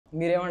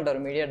మీరేమంటారు?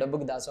 మీడియా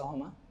డబ్బుకి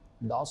దాసోహమా?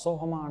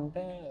 దాసోహమా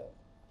అంటే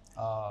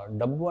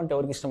డబ్బు అంటే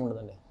ఎవరికి ఇష్టం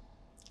ఉండదండి.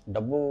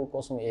 డబ్బు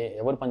కోసం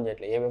ఎవరు పని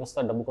చేయట్లేదు. ఏ వ్యవస్థ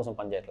డబ్బు కోసం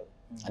పని చేయట్లేదు.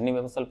 అన్ని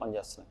వ్యవస్థలు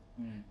పనిచేస్తున్నాయి.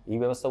 ఈ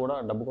వ్యవస్థ కూడా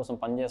డబ్బు కోసం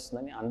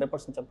పనిచేస్తుందని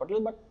 100%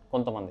 చెప్పట్లేదు, బట్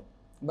కొంతమంది.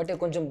 బట్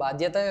కొంచెం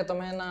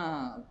బాధ్యతాయుతమైన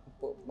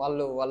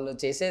వాళ్ళు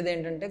చేసేది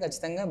ఏంటంటే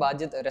ఖచ్చితంగా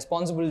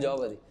రెస్పాన్సిబుల్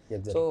జాబ్ అది.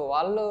 సో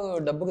వాళ్ళు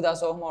డబ్బుకి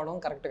దాసోహం అవడం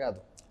కరెక్ట్ కాదు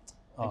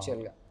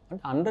యాక్చువల్గా.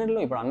 అంటే 100లో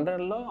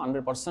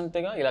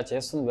 100%గా ఇలా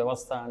చేస్తుంది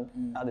వ్యవస్థ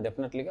అంటే అది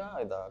డెఫినెట్లీగా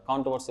ఇది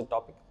కాంట్రవర్సీ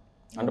టాపిక్.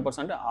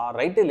 100% అంటే ఆ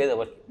రైటే లేదు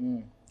ఎవరికి.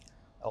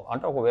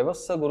 అంటే ఒక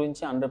వ్యవస్థ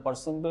గురించి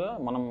 100%గా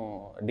మనం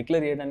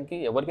డిక్లేర్ చేయడానికి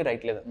ఎవరికి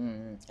రైట్ లేదు.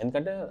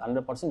 ఎందుకంటే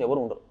 100% ఎవరు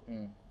ఉండరు.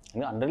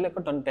 ఇంకా 100లో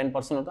ఎక్కువ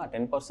 10% ఉంటుంది. ఆ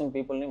 10%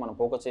 పీపుల్ని మనం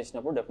ఫోకస్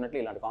చేసినప్పుడు డెఫినెట్లీ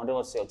ఇలాంటి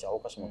కాంట్రవర్సీ వచ్చే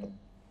అవకాశం ఉంటుంది.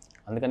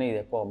 అందుకని ఇది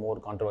ఎక్కువ మోర్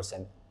కాంట్రవర్సీ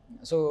అయింది.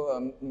 సో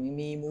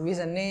మీ మూవీస్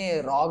అన్నీ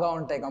రాగా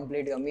ఉంటాయి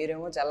కంప్లీట్గా,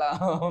 మీరేమో చాలా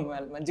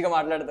మంచిగా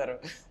మాట్లాడతారు.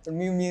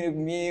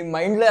 మీ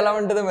మైండ్లో ఎలా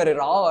ఉంటుందో మరి?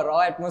 రా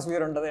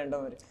అట్మాస్ఫియర్ ఉంటుంది ఏంటో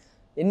మరి.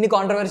 ఎన్ని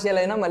కాంట్రవర్షియల్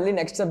అయినా మళ్ళీ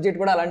నెక్స్ట్ సబ్జెక్ట్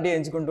కూడా అలాంటివి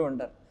ఎంచుకుంటూ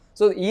ఉంటారు.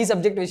 సో ఈ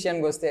సబ్జెక్ట్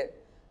విషయానికి వస్తే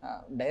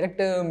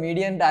డైరెక్ట్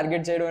మీడియాని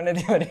టార్గెట్ చేయడం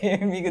అనేది మరి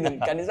మీకు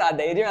కనీసం ఆ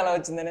ధైర్యం ఎలా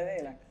వచ్చింది అనేది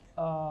నాకు.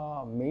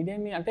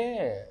 మీడియాని అంటే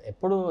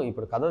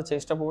ఇప్పుడు కథ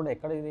చేసేటప్పుడు కూడా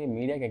ఎక్కడ ఇది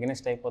మీడియాకి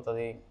ఎగెనిస్ట్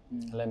అయిపోతుంది,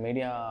 అలా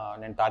మీడియా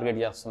నేను టార్గెట్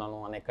చేస్తున్నాను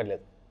అని ఎక్కడ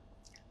లేదు.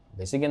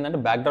 బేసిక్ ఏంటంటే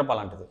బ్యాక్డ్రాప్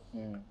అలాంటిది.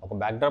 ఒక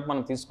బ్యాక్డ్రాప్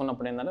మనం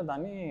తీసుకున్నప్పుడు ఏంటంటే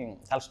దాన్ని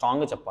చాలా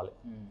స్ట్రాంగ్గా చెప్పాలి.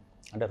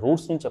 అంటే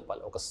రూట్స్ నుంచి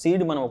చెప్పాలి. ఒక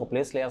సీడ్ మనం ఒక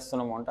ప్లేస్లో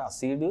వేస్తున్నాము అంటే ఆ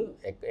సీడ్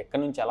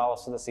ఎక్కడి నుంచి ఎలా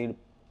వస్తుందో, సీడ్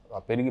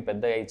పెరిగి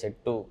పెద్ద అయ్యి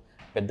చెట్టు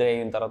పెద్ద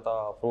అయిన తర్వాత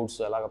ఫ్రూట్స్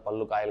ఎలాగ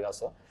పళ్ళు కాయలు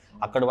కాసో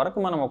అక్కడి వరకు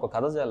మనం ఒక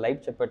కథ లైఫ్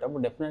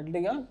చెప్పేటప్పుడు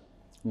డెఫినెట్లీగా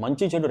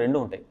మంచి చెడు రెండు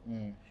ఉంటాయి.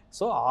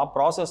 సో ఆ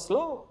ప్రాసెస్లో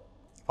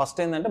ఫస్ట్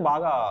ఏంటంటే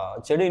బాగా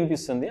చెడు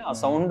వినిపిస్తుంది, ఆ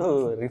సౌండ్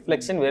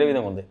రిఫ్లెక్షన్ వేరే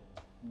విధంగా ఉంది.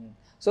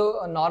 సో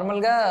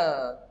నార్మల్గా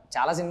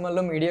చాలా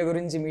సినిమాల్లో మీడియా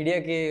గురించి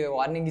మీడియాకి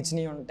వార్నింగ్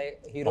ఇచ్చినవి ఉంటాయి.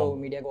 హీరో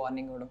మీడియాకి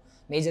వార్నింగ్ ఇవ్వడం,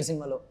 మేజర్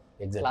సినిమాలో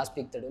క్లాస్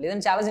పీక్తాడు.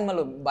 లేదంటే చాలా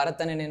సినిమాలో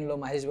భరత్ అనే నేనులో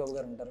మహేష్ బాబు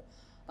గారు ఉంటారు.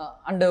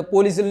 అండ్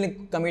పోలీసుల్ని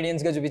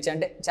కమీడియన్స్గా చూపించి,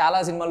 అంటే చాలా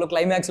సినిమాల్లో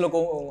క్లైమాక్స్లో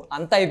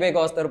అంతా అయిపోయాక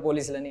వస్తారు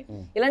పోలీసులని.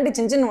 ఇలాంటి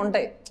చిన్న చిన్న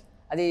ఉంటాయి.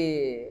 అది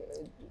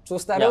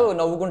చూస్తారు,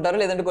 నవ్వుకుంటారు,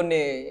 లేదంటే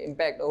కొన్ని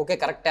ఇంపాక్ట్ ఓకే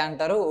కరెక్టే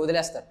అంటారు,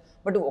 వదిలేస్తారు.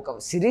 బట్ ఒక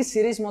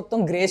సిరీస్ మొత్తం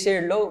గ్రే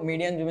షేడ్లో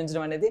మీడియాని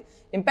చూపించడం అనేది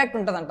ఇంపాక్ట్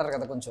ఉంటుంది అంటారు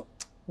కదా, కొంచెం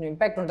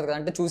ఇంపాక్ట్ ఉంటుంది కదా.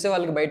 అంటే చూసే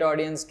వాళ్ళకి బయట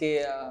ఆడియన్స్కి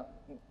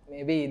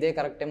మేబీ ఇదే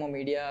కరెక్ట్ ఏమో,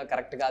 మీడియా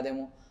కరెక్ట్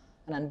కాదేమో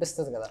అని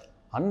అనిపిస్తుంది కదా.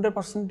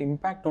 100%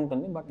 ఇంపాక్ట్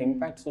ఉంటుంది. బట్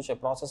ఇంపాక్ట్ చూసే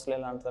ప్రాసెస్లో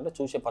ఎలా ఉంటుందంటే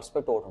చూసే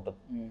పర్స్పెక్టివ్ ఒకటి ఉంటుంది.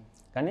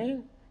 కానీ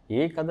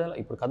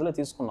ఇప్పుడు కథలో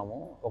తీసుకున్నాము,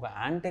 ఒక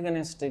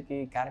యాంటగనిస్ట్కి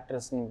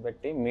క్యారెక్టర్స్ని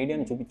పెట్టి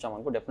మీడియాని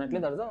చూపించామనుకో definitely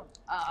that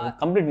is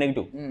complete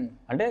negative.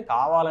 అంటే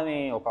కావాలని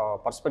ఒక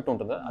పర్స్పెక్టివ్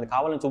ఉంటుంది, అది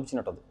కావాలని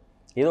చూపించినట్టు.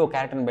 ఏదో ఒక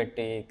క్యారెక్టర్ని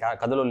పెట్టి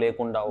కథలో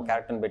లేకుండా ఒక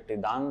క్యారెక్టర్ని పెట్టి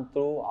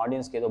దాంతో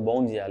ఆడియన్స్కి ఏదో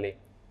బౌండ్ చేయాలి,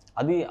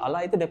 అది అలా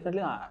అయితే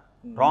డెఫినెట్లీ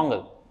రాంగ్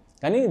అది.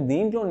 కానీ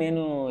దీంట్లో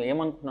నేను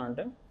ఏమనుకున్నాను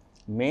అంటే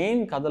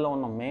మెయిన్ కథలో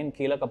ఉన్న మెయిన్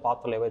కీలక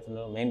పాత్రలు ఏవైతే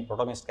ఉన్నాయో, మెయిన్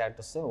ప్రొటాగనిస్ట్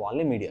క్యారెక్టర్స్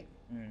వాళ్ళే మీడియా.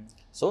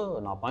 సో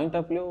నా పాయింట్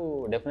ఆఫ్ వ్యూ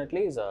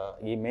డెఫినెట్లీ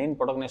ఈ మెయిన్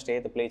ప్రొటాగనిస్ట్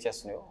ఏదైతే ప్లే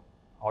చేస్తున్నాయో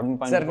ఆడియన్స్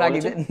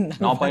పాయింట్,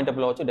 నా పాయింట్ ఆఫ్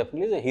వ్యూ వచ్చి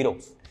డెఫినెట్లీ హీరో.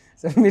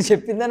 సో మీరు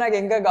చెప్పిందే నాకు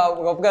ఇంకా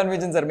గొప్పగా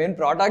అనిపించింది సార్. మెయిన్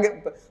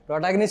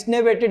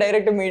ప్రొటాగనిస్ట్నే పెట్టి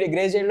డైరెక్ట్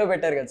గ్రే షేడ్లో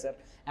పెట్టారు కదా సార్.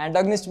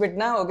 యాంటాగనిస్ట్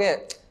పెట్టినా ఓకే,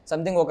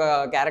 సంథింగ్ ఒక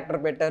క్యారెక్టర్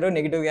పెట్టారు,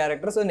 నెగిటివ్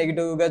క్యారెక్టర్, సో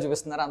నెగిటివ్గా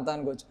చూపిస్తున్నారు అంతా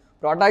అనుకోవచ్చు.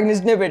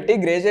 ప్రొటాగనిస్ట్నే పెట్టి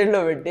గ్రే షేడ్లో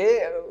పెట్టి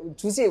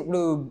చూసి, ఇప్పుడు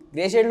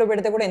గ్రే షేడ్లో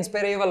పెడితే కూడా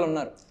ఇన్స్పైర్ అయ్యే వాళ్ళు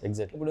ఉన్నారు.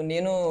 ఇప్పుడు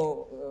నేను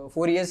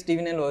 4 years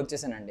TV9లో వర్క్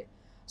చేశానండి.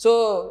 సో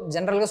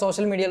జనరల్గా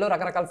సోషల్ మీడియాలో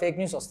రకరకాల ఫేక్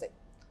న్యూస్ వస్తాయి.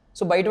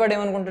 సో బయటవాడు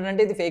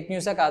ఏమనుకుంటాడంటే ఇది ఫేక్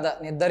న్యూసా కాదా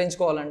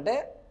నిర్ధారించుకోవాలంటే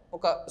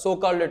ఒక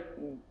సోకాల్డ్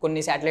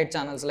కొన్ని శాటిలైట్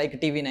ఛానల్స్ లైక్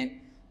TV9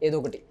 ఏదో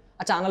ఒకటి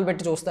ఆ ఛానల్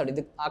పెట్టి చూస్తాడు.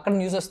 ఇది అక్కడ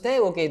న్యూస్ వస్తే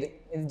ఓకే ఇది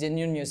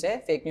జెన్యూన్ న్యూసే,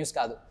 ఫేక్ న్యూస్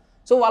కాదు.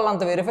 సో వాళ్ళు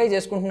అంత వెరిఫై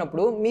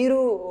చేసుకుంటున్నప్పుడు మీరు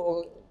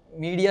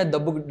మీడియా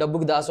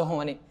డబ్బుకు దాసోహం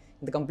అని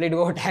ఇంత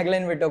కంప్లీట్గా ఒక ట్యాగ్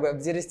లైన్ పెట్టి ఒక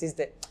వెబ్ సిరీస్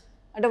తీస్తే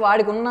అంటే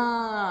వాడికి ఉన్న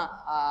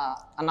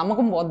ఆ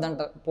నమ్మకం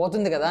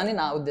పోతుంది కదా అని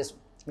నా ఉద్దేశం.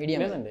 మీడియా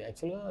లేదండి,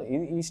 యాక్చువల్గా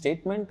ఈ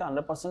స్టేట్మెంట్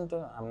 100%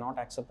 ఐఎమ్ నాట్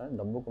యాక్సెప్టెడ్.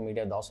 డబ్బుకు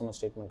మీడియా దాసం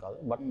స్టేట్మెంట్ కాదు.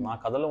 బట్ నా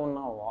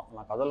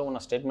కథలో ఉన్న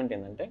స్టేట్మెంట్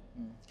ఏంటంటే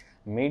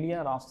మీడియా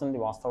రాస్తుంది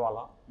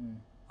వాస్తవాలా,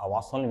 ఆ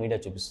వాస్తవాన్ని మీడియా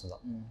చూపిస్తుందా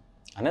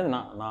అనేది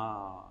నా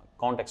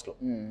కాంటెక్స్ట్లో.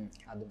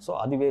 సో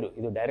అది వేరు,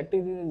 ఇది డైరెక్ట్,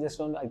 ఇది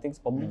just I think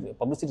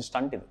publicity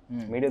stunt. ఇది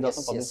మీడియా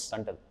దాసం పబ్లిసిటీ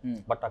స్టంట్ అది.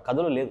 బట్ ఆ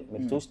కథలో లేదు.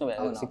 మీరు చూసిన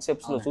 6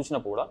 episodes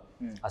చూసినప్పుడు కూడా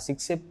ఆ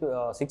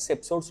 6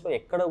 episodes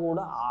ఎక్కడ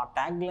కూడా ఆ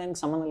ట్యాగ్ లైన్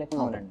సంబంధం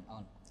లేకుండా ఉండండి.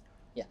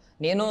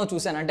 నేను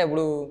చూశాను. అంటే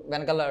ఇప్పుడు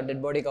వెనకాల డెడ్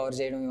బాడీ కవర్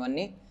చేయడం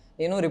ఇవన్నీ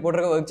నేను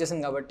రిపోర్టర్గా వర్క్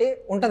చేశాను కాబట్టి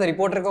ఉంటుంది.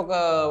 రిపోర్టర్కి ఒక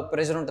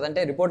ప్రెషర్ ఉంటుంది.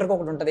 అంటే రిపోర్టర్కి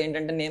ఒకటి ఉంటుంది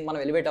ఏంటంటే మనం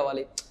ఎలివేట్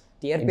అవ్వాలి,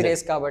 టీఆర్పీ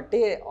రేస్ కాబట్టి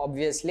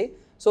ఆబ్వియస్లీ.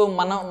 సో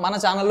మన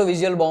ఛానల్లో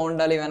విజువల్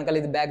బాగుండాలి, వెనకాల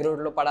ఇది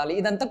బ్యాక్గ్రౌండ్లో పడాలి,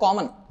 ఇదంతా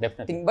కామన్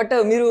థింగ్. బట్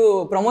మీరు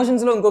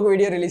ప్రమోషన్స్లో ఇంకొక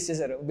వీడియో రిలీజ్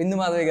చేశారు, బిందు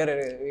మాధవి గారి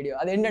వీడియో.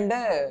 అదేంటంటే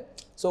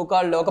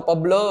సోకాల్డ్ ఒక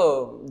పబ్లో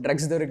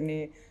డ్రగ్స్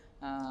దొరికినాయి,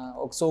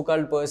 ఒక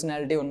సోకాల్డ్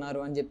పర్సనాలిటీ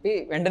ఉన్నారు అని చెప్పి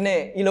వెంటనే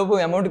ఈలోపు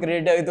అమౌంట్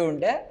క్రెడిట్ అవుతూ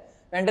ఉంటే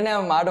వెంటనే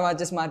మాట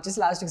మార్చేసి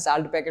లాస్ట్కి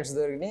సాల్ట్ ప్యాకెట్స్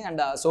దొరికినాయి.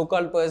 అండ్ ఆ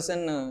సోకాల్డ్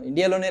పర్సన్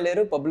ఇండియాలోనే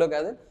లేరు, పబ్లో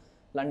కాదు,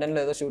 లండన్లో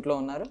ఏదో షూట్లో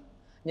ఉన్నారు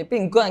అని చెప్పి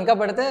ఇంకా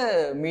పడితే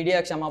మీడియా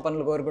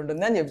క్షమాపణలు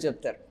కోరుకుంటుంది అని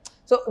చెప్తారు.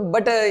 సో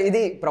బట్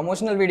ఇది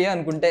ప్రమోషనల్ వీడియో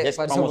అనుకుంటే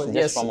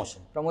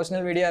ప్రమోషన్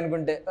ప్రమోషనల్ వీడియో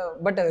అనుకుంటే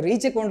బట్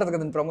రీచ్ ఎక్కువ ఉంటుంది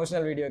కదండి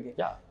ప్రమోషనల్ వీడియోకి.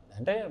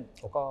 అంటే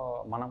ఒక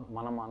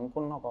మనం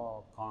అనుకున్న ఒక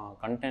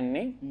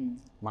కంటెంట్ని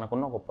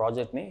మనకున్న ఒక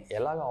ప్రాజెక్ట్ని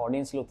ఎలాగ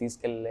ఆడియన్స్లో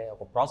తీసుకెళ్లే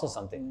ఒక ప్రాసెస్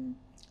అంతే.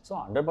 సో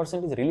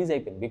 100% రిలీజ్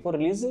అయిపోయింది. Before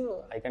release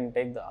I can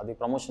take అది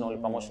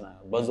promotion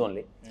buzz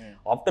only.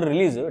 After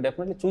release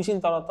definitely చూసిన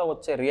తర్వాత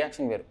వచ్చే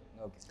రియాక్షన్ వేరు.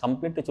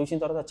 కంప్లీట్ చూసిన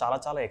తర్వాత చాలా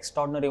చాలా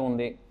ఎక్స్ట్రాడినరీ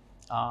ఉంది.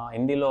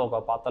 హిందీలో ఒక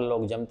పాత్రలో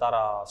ఒక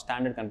జంతారా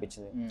స్టాండర్డ్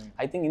కనిపించింది.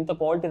 ఐ థింక్ ఇంత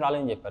క్వాలిటీ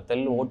రాలేదని చెప్పారు.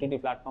 తెలుగు ఓటీటీ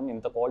ప్లాట్ఫామ్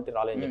ఇంత క్వాలిటీ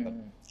రాలేదని చెప్పారు.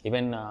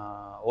 ఈవెన్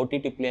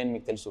ఓటీటీ ప్లే అని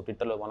మీకు తెలుసు,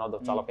 ట్విట్టర్లో వన్ ఆఫ్ ద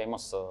చాలా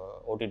ఫేమస్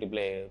ఓటీటీ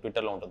ప్లే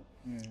ట్విట్టర్లో ఉంటుంది.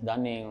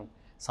 దాన్ని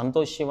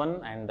సంతోష్ శివన్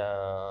అండ్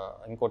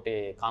ఇంకోటి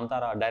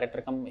కాంతారా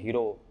డైరెక్టర్ కమ్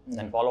హీరో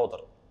దాన్ని ఫాలో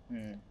అవుతారు.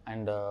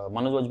 అండ్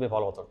మనోజ్ వాజ్పేయి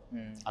ఫాలో అవుతాడు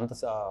అంత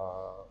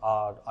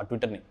ఆ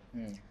ట్విట్టర్ని.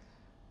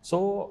 సో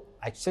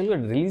యాక్చువల్గా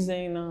రిలీజ్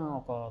అయిన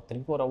ఒక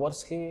 3-4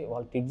 అవర్స్కి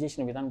వాళ్ళు ట్వీట్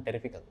చేసిన విధానం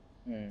టెరిఫిక్. అది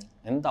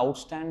ఎంత అవుట్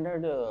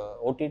స్టాండర్డ్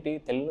ఓటీటీ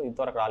తెలుగు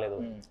ఇంతవరకు రాలేదు.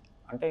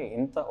 అంటే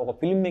ఇంత ఒక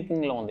ఫిల్మ్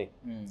మేకింగ్లో ఉంది.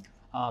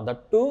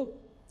 దట్టు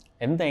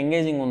ఎంత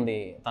ఎంగేజింగ్ ఉంది,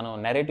 తను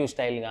నెరేటివ్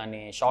స్టైల్ కానీ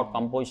షార్ట్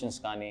కంపోజిషన్స్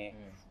కానీ,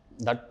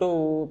 దట్టు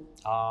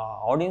ఆ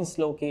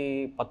ఆడియన్స్లోకి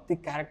ప్రతి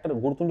క్యారెక్టర్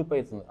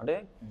గుర్తుండిపోతుంది. అంటే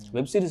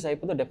వెబ్ సిరీస్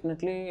అయిపోతే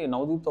డెఫినెట్లీ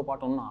నవదీప్తో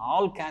పాటు ఉన్న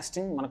ఆల్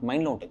కాస్టింగ్ మనకు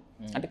మైండ్లో ఉంటుంది.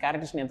 అంటే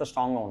క్యారెక్టర్స్ని ఎంత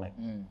స్ట్రాంగ్గా ఉన్నాయి,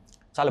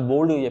 చాలా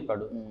బోల్డ్గా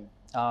చెప్పాడు.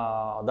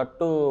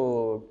 దట్టు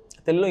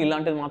తెలుగులో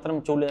ఇలాంటిది మాత్రం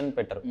చూడలేదని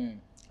పెట్టారు.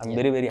 I'm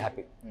very very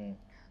happy.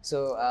 So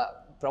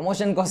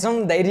promotion కోసం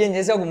ధైర్యం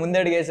చేసి ఒక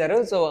ముందడుగేశారు.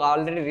 సో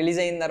ఆల్రెడీ రిలీజ్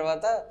అయిన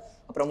తర్వాత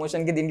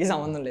ప్రమోషన్కి దీనికి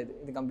సంబంధం లేదు,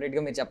 ఇది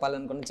కంప్లీట్గా మీరు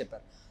చెప్పాలనుకుని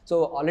చెప్పారు. సో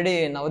ఆల్రెడీ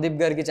నవదీప్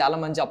గారికి చాలా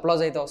మంచి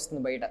అప్లాజ్ అయితే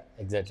వస్తుంది బయట.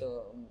 ఎగ్జాక్ట్. సో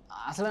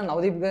అసలు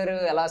నవదీప్ గారు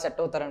ఎలా సెట్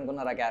అవుతారు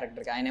అనుకున్నారు ఆ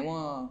క్యారెక్టర్కి? ఆయన ఏమో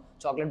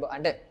చాక్లెట్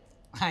అంటే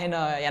ఆయన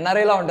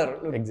ఎన్ఆర్ఐలా ఉంటారు.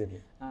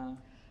 ఎగ్జాక్ట్లీ.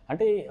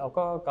 అంటే ఒక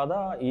కథ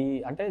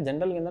అంటే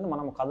జనరల్గా ఏంటంటే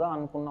మనం కథ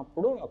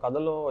అనుకున్నప్పుడు ఆ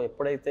కథలో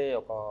ఎప్పుడైతే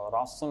ఒక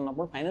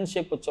రాస్తున్నప్పుడు ఫైనల్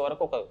షేప్ వచ్చే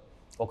వరకు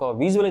ఒక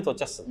విజువల్ అయితే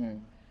వచ్చేస్తుంది.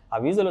 ఆ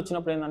విజువల్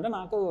వచ్చినప్పుడు ఏంటంటే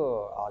నాకు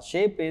ఆ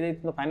షేప్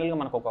ఏదైతుందో ఫైనల్గా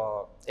మనకు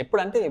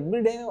ఎప్పుడంటే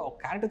ఎవ్రీడే ఒక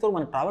క్యారెక్టర్తో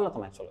మనం ట్రావెల్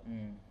అవుతాం యాక్చువల్గా.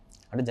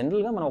 అంటే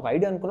జనరల్గా మనం ఒక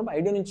ఐడియా అనుకున్నప్పుడు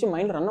ఐడియా నుంచి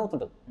మైండ్ రన్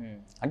అవుతుంటుంది.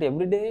 అంటే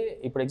ఎవ్రీడే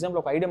ఇప్పుడు ఎగ్జాంపుల్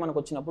ఒక ఐడియా మనకు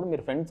వచ్చినప్పుడు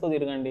మీరు ఫ్రెండ్స్తో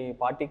తిరగండి,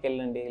 పార్టీకి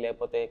వెళ్ళండి,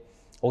 లేకపోతే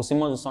ఒక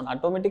సినిమా చూస్తాం,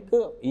 ఆటోమేటిక్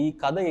ఈ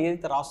కథ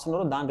ఏదైతే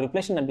రాస్తున్నారో దాని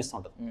రిఫ్లెక్షన్ కనిపిస్తూ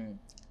ఉంటుంది.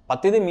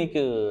 ప్రతిదీ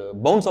మీకు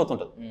బౌన్స్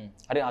అవుతుంటుంది.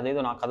 అరే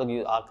అదేదో నా కథ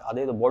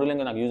అదేదో బాడీ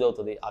లాంగ్వేజ్ నాకు యూజ్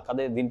అవుతుంది, ఆ కథ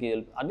దీనికి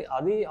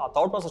అది ఆ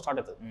థాట్ ప్రాసెస్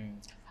స్టార్ట్ అవుతుంది.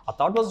 ఆ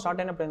థాట్ ప్రాసెస్ స్టార్ట్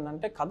అయినప్పుడు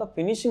ఏంటంటే కథ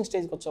ఫినిషింగ్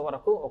స్టేజ్కి వచ్చే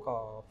వరకు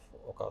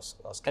ఒక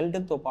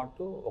స్కెల్టన్తో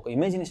పాటు ఒక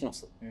ఇమాజినేషన్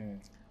వస్తుంది.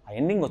 ఆ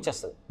ఎండింగ్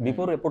వచ్చేస్తుంది,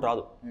 బిఫోర్ ఎప్పుడు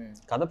రాదు.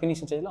 కథ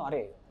ఫినిషింగ్ స్టేజ్లో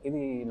అరే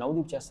ఇది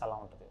నవదీప్ చేస్తే అలా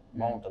ఉంటుంది,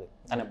 బాగుంటుంది,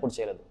 తను ఎప్పుడు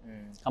చేయలేదు,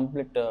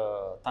 కంప్లీట్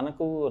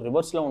తనకు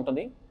రివర్స్లో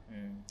ఉంటుంది,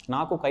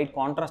 నాకు కైట్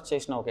కాంట్రాస్ట్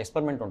చేసిన ఒక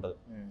ఎక్స్పెరిమెంట్ ఉంటుంది.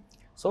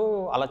 సో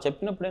అలా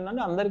చెప్పినప్పుడు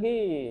ఏంటంటే అందరికీ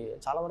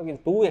చాలా వరకు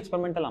ఇది టూ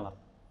ఎక్స్పెరిమెంటల్ అన్నారు.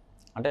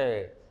 అంటే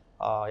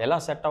ఎలా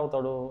సెట్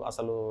అవుతాడు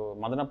అసలు,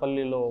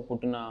 మదనపల్లిలో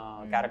పుట్టిన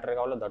క్యారెక్టర్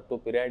కావాలి, that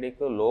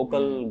periodic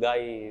local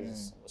guy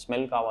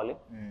smell కావాలి,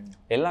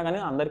 ఎలాగనే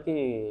అందరికీ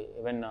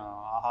ఈవెన్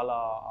ఆహా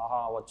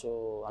అవ్వచ్చు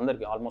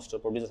అందరికీ ఆల్మోస్ట్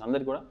ప్రొడ్యూసర్స్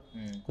అందరికీ కూడా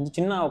కొంచెం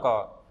చిన్న ఒక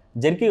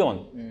జర్కీగా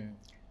ఉంది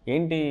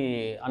ఏంటి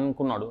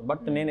అనుకున్నాడు.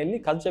 బట్ నేను వెళ్ళి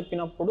కథ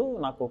చెప్పినప్పుడు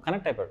నాకు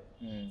కనెక్ట్ అయిపోయాడు.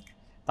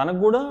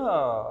 తనకు కూడా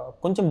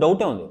కొంచెం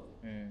డౌటే ఉంది.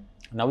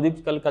 నవదీప్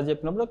కథ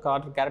చెప్పినప్పుడు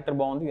క్యారెక్టర్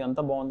బాగుంది,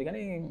 ఇదంతా బాగుంది,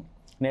 కానీ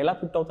నేను ఎలా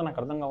ఫిట్ అవుతా నాకు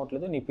అర్థం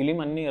కావట్లేదు, నీ ఫిలిం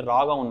అన్నీ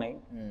రాగా ఉన్నాయి,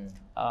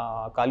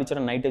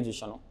 కాళీచరణ్ నైటే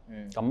చూశాను,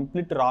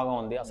 కంప్లీట్ రాగా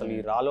ఉంది, అసలు ఈ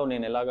రాలో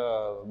నేను ఎలాగ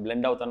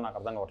బ్లెండ్ అవుతాను నాకు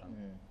అర్థం కావట్లేదు.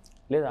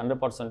 లేదు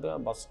 100%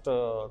 ఫస్ట్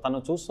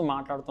తను చూస్తూ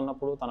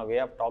మాట్లాడుతున్నప్పుడు తన వే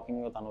ఆఫ్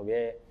టాకింగ్, తన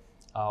వే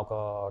ఒక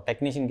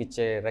టెక్నీషియన్కి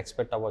ఇచ్చే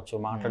రెస్పెక్ట్ అవ్వచ్చు,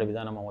 మాట్లాడే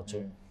విధానం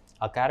అవ్వచ్చు,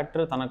 ఆ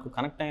క్యారెక్టర్ తనకు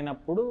కనెక్ట్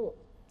అయినప్పుడు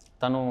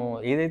తను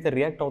ఏదైతే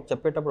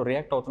చెప్పేటప్పుడు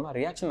రియాక్ట్ అవుతుందో ఆ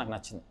రియాక్షన్ నాకు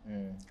నచ్చింది.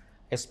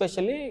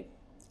 ఎస్పెషల్లీ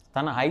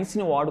తన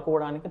ఐస్ని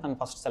వాడుకోవడానికి తను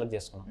ఫస్ట్ సెలెక్ట్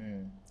చేసుకున్నాను.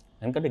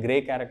 ఎందుకంటే grey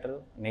character,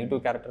 negative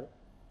character,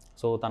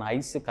 so తన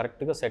ఐస్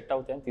కరెక్ట్గా సెట్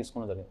అవుతాయని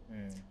తీసుకున్న జరిగింది.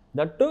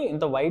 దట్టు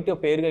ఇంత వైట్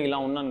పేరుగా ఇలా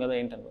ఉన్నాను కదా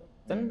ఏంటంటే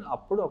దెన్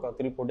అప్పుడు ఒక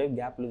 3-4 days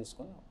గ్యాప్లు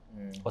తీసుకొని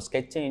ఒక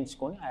స్కెచ్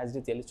చేయించుకొని యాజ్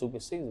ది తెలిసి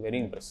చూపిస్తే ఈజ్ వెరీ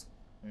ఇంప్రెస్.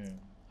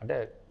 అంటే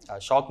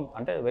షాకింగ్,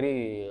 అంటే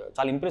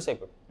చాలా ఇంప్రెస్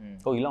అయిపోయాడు.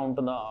 సో ఇలా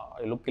ఉంటుందా,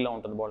 లుక్ ఇలా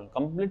ఉంటుంది, బాగుంటుంది,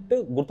 కంప్లీట్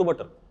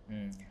గుర్తుపట్టరు.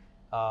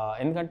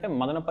 ఎందుకంటే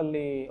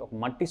మదనపల్లి ఒక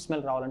మట్టి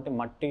స్మెల్ రావాలంటే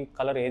మట్టి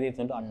కలర్ ఏదైతే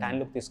ఉందో ఆ ట్యాన్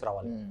లుక్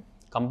తీసుకురావాలి,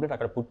 కంప్లీట్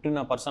అక్కడ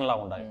పుట్టిన పర్సన్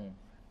లాగా ఉండాలి.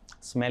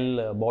 Smell,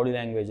 body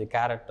language,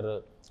 character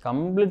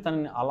complete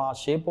తనని అలా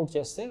షేప్ అవుట్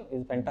చేస్తే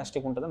ఇది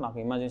ఫెంటాస్టిక్ ఉంటుంది. నాకు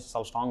ఇమాజినేషన్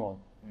చాలా స్ట్రాంగ్గా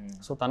ఉంది.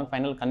 సో తనకు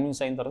ఫైనల్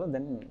కన్విన్స్ అయిన తర్వాత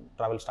దెన్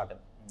ట్రావెల్ స్టార్ట్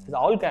అయింది. ఇది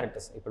ఆల్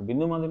క్యారెక్టర్స్. ఇప్పుడు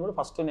బిందు మందిని కూడా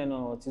ఫస్ట్ నేను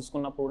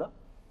తీసుకున్నప్పుడు కూడా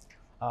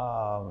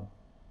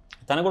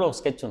తనకు కూడా ఒక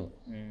స్కెచ్ ఉంది,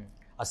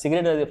 ఆ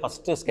సిగరెట్ అది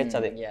ఫస్ట్ స్కెచ్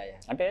అదే.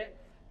 అంటే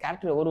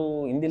క్యారెక్టర్ ఎవరు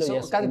హిందీలో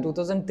కాదు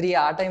 2003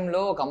 ఆ టైంలో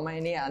ఒక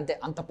అమ్మాయిని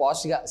అంత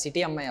పాష్గా,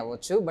 సిటీ అమ్మాయి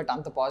అవ్వచ్చు బట్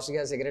అంత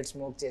పాష్గా సిగరెట్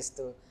స్మోక్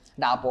చేస్తూ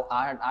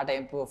ఆ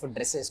టైప్ ఆఫ్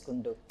డ్రెస్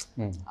వేసుకుంటూ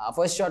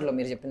ఫస్ట్ షాట్లో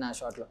మీరు చెప్పిన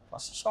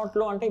ఫస్ట్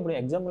షాట్లో అంటే ఇప్పుడు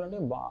ఎగ్జాంపుల్ అంటే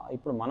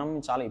ఇప్పుడు మనం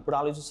చాలా ఇప్పుడు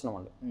ఆలోచిస్తున్నాం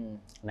అండి.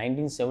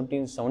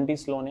 1970s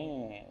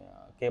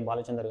కే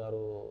బాలచందర్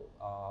గారు,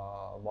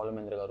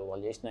 బాలుమేంద్ర గారు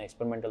వాళ్ళు చేసిన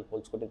ఎక్స్పెరిమెంటల్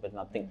పోల్చుకుంటే పెద్ద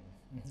నథింగ్.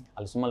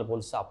 వాళ్ళ సినిమాలు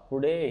పోలిస్తే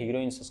అప్పుడే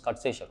హీరోయిన్స్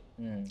కట్ చేశారు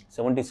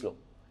 70s.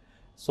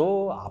 సో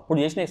అప్పుడు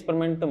చేసిన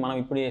ఎక్స్పెరిమెంట్ మనం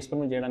ఇప్పుడు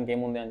ఎక్స్పెరిమెంట్ చేయడానికి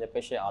ఏముంది అని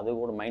చెప్పేసి అది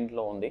కూడా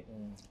మైండ్లో ఉంది.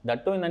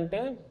 దట్టు ఏంటంటే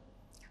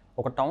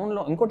ఒక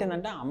టౌన్లో ఇంకోటి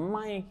ఏంటంటే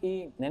అమ్మాయికి,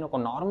 నేను ఒక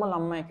నార్మల్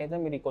అమ్మాయికి అయితే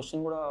మీరు ఈ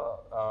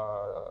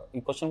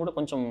క్వశ్చన్ కూడా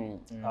కొంచెం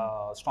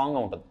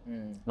స్ట్రాంగ్గా ఉంటుంది.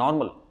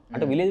 నార్మల్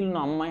అంటే విలేజ్లో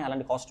ఉన్న అమ్మాయి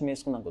అలాంటి కాస్ట్యూమ్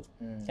వేసుకుంది అనుకోవచ్చు,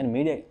 కానీ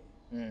మీడియా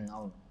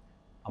అవును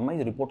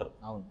అమ్మాయి రిపోర్టర్.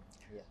 అవును,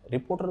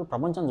 రిపోర్టర్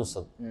ప్రపంచం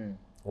చూస్తుంది,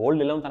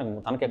 ఓల్డ్ ఎలా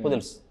తనకు ఎక్కువ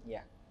తెలుసు.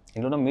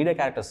 ఇంట్లో ఉన్న మీడియా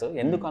క్యారెక్టర్స్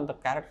ఎందుకు అంత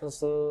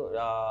క్యారెక్టర్స్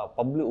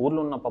ఊర్లో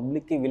ఉన్న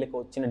పబ్లిక్కి వీళ్ళకి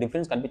వచ్చిన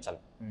డిఫరెన్స్ కనిపించాలి.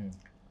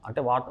 అంటే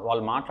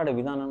వాళ్ళు మాట్లాడే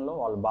విధానంలో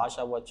వాళ్ళ భాష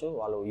అవ్వచ్చు,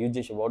 వాళ్ళు యూజ్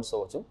చేసే వర్డ్స్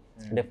అవ్వచ్చు,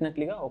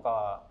 డెఫినెట్లీగా ఒక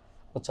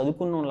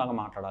చదువుకున్నలాగా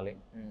మాట్లాడాలి.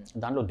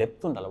 దాంట్లో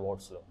డెప్త్ ఉండాలి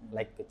వర్డ్స్లో.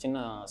 లైక్ చిన్న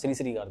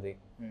శ్రీశ్రీ గారిది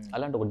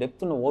అలాంటి ఒక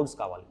డెప్త్ ఉన్న వర్డ్స్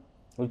కావాలి.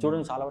 మీరు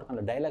చూడండి చాలా వరకు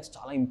అంటే డైలాగ్స్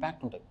చాలా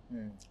ఇంపాక్ట్ ఉంటాయి.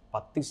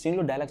 ప్రతి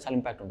సీన్లో డైలాగ్స్ చాలా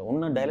ఇంపాక్ట్ ఉంటాయి.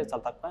 ఉన్న డైలాగ్స్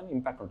చాలా తక్కువ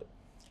ఇంపాక్ట్ ఉంటాయి.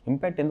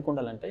 ఇంపాక్ట్ ఎందుకు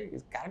ఉండాలంటే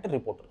క్యారెక్టర్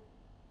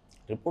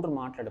రిపోర్టర్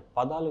మాట్లాడే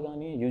పదాలు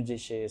కానీ, యూజ్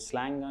చేసే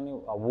స్లాంగ్ కానీ,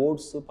 ఆ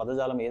వర్డ్స్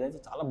పదజాలం ఏదైతే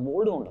చాలా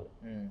బోల్డ్గా ఉండాలి.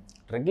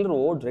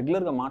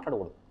 రెగ్యులర్గా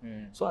మాట్లాడకూడదు.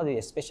 సో అది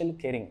ఎస్పెషల్లీ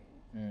కేరింగ్.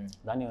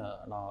 దాన్ని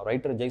నా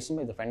రైటర్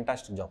జైసింహ ఇది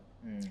ఫ్యాంటాస్టిక్ జాబ్.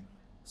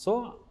 సో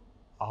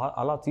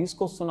అలా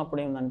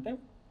తీసుకొస్తున్నప్పుడు ఏంటంటే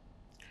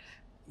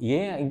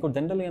ఇంకో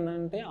జనరల్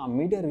ఏంటంటే ఆ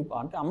మీడియా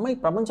అంటే అమ్మాయి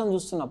ప్రపంచం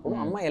చూస్తున్నప్పుడు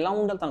అమ్మాయి ఎలా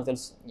ఉండాలి తనకు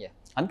తెలుసు.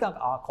 అందుకే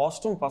ఆ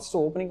కాస్ట్యూమ్ ఫస్ట్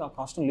ఓపెనింగ్ ఆ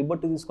కాస్ట్యూమ్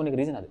లిబర్టీ తీసుకునే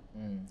రీజన్ అది.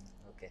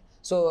 Okay,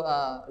 so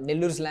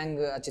Nellore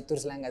slang,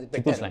 Chittoor slang అది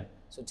పెట్టారు.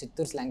 సో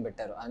చిత్తూరు స్లాంగ్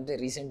పెట్టారు అంటే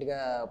రీసెంట్గా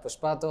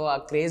పుష్పతో ఆ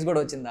క్రేజ్ కూడా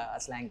వచ్చింది ఆ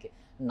స్లాంగ్కి.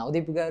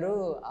 నవదీప్ గారు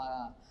ఆ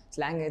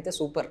స్లాంగ్ అయితే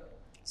సూపర్.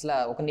 అసలు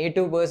ఒక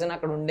నేటివ్ పర్సన్,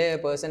 అక్కడ ఉండే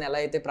పర్సన్ ఎలా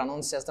అయితే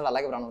ప్రొనౌన్స్ చేస్తాడో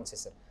అలాగే ప్రొనౌన్స్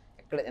చేస్తారు.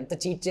 ఎక్కడ ఎంత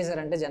చీట్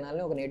చేశారంటే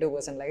జనాల్ని ఒక నేటివ్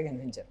పర్సన్ లాగే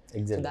కనిపించారు.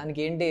 సో దానికి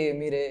ఏంటి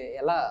మీరు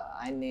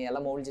ఆయన్ని ఎలా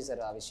మౌల్డ్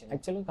చేశారు ఆ విషయం?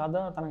 యాక్చువల్లీ కథ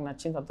తనకు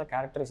నచ్చిన తర్వాత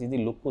క్యారెక్టర్స్ ఇది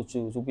లుక్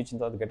చూపించిన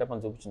తర్వాత గెటప్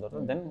అని చూపించిన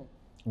తర్వాత దెన్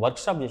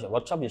వర్క్షాప్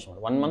చేసాం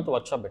 1 month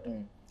వర్క్షాప్ పెట్టాం.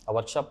 ఆ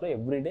వర్క్షాప్లో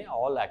ఎవ్రీడే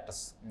ఆల్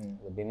యాక్టర్స్,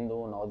 బిందు,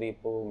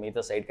 నవదీప్,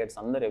 మిగతా సైడ్ క్యారెక్టర్స్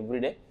అందరు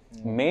ఎవ్రీడే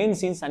మెయిన్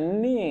సీన్స్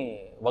అన్నీ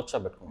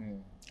వర్క్షాప్ పెట్టుకున్నాం.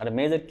 అంటే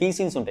మేజర్ కీ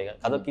సీన్స్ ఉంటాయి కదా,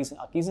 కథ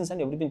ఆ కీ సీన్స్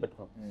అన్ని ఎవ్రీథింగ్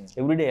పెట్టుకున్నాం.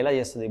 ఎవ్రీడే ఎలా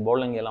చేస్తుంది,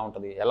 బోల్డింగ్ ఎలా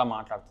ఉంటుంది, ఎలా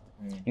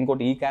మాట్లాడుతుంది.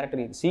 ఇంకోటి ఈ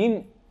character scene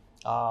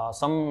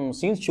some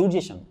scenes shoot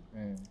చేశాను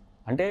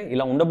అంటే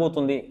ఇలా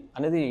ఉండబోతుంది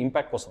అనేది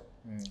ఇంపాక్ట్ కోసం.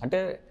 అంటే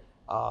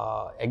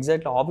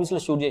ఎగ్జాక్ట్లీ ఆఫీస్లో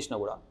షూట్ చేసినా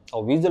కూడా ఆ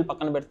విజువల్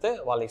పక్కన పెడితే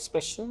వాళ్ళ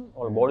ఎక్స్ప్రెషన్,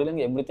 వాళ్ళ బాడీ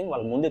లాంగ్వేజ్ ఎవ్రీథింగ్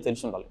వాళ్ళకి ముందే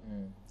తెలిసి ఉండాలి.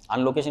 ఆ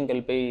లొకేషన్కి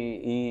వెళ్ళిపోయి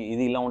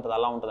ఇది ఇలా ఉంటుంది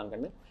అలా ఉంటుంది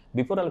అనుకండి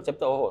బిఫోర్ వాళ్ళకి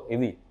చెప్తే ఓహో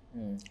ఇది,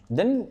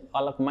 దెన్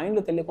వాళ్ళకి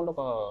మైండ్లో తెలియకుండా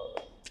ఒక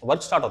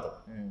వర్క్ స్టార్ట్ అవుతుంది.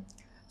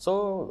 సో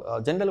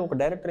జనరల్ ఒక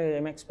డైరెక్టర్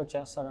ఏమి ఎక్స్పెక్ట్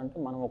చేస్తాడంటే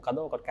మనం ఒక కథ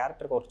ఒక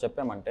క్యారెక్టర్కి ఒకటి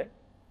చెప్పామంటే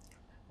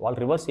వాళ్ళు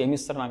రివర్స్ ఏమి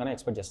ఇస్తారు నాకనే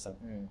ఎక్స్పెక్ట్ చేస్తాను.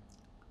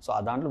 సో ఆ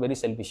దాంట్లో వెరీ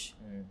సెల్ఫిష్,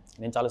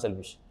 నేను చాలా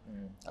సెల్ఫిష్.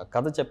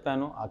 కథ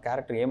చెప్పాను, ఆ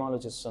క్యారెక్టర్ ఏం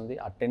ఆలోచిస్తుంది,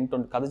 ఆ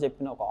 10-20 కథ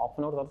చెప్పిన ఒక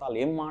 1/2 hour తర్వాత వాళ్ళు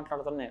ఏం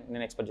మాట్లాడతారో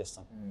నేను ఎక్స్పెక్ట్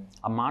చేస్తాను.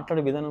 ఆ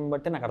మాట్లాడే విధానం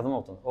బట్టి నాకు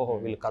అర్థమవుతుంది, ఓహో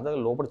వీళ్ళ కథ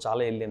లోపల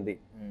చాలా వెళ్ళింది,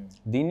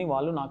 దీన్ని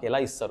వాళ్ళు నాకు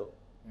ఎలా ఇస్తారు,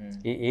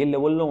 ఏ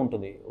లెవెల్లో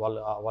ఉంటుంది,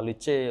 వాళ్ళు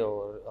ఇచ్చే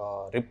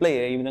రిప్లై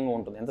ఏ విధంగా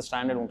ఉంటుంది, ఎంత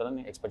స్టాండర్డ్ ఉంటుందని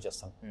నేను ఎక్స్పెక్ట్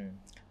చేస్తాను.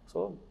 సో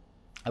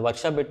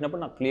వర్క్షాప్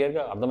పెట్టినప్పుడు నాకు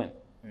క్లియర్గా అర్థమైంది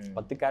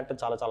ప్రతి క్యారెక్టర్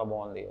చాలా చాలా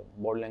బాగుంది,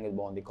 బాడీ లాంగ్వేజ్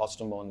బాగుంది,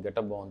 కాస్ట్యూమ్ బాగుంది,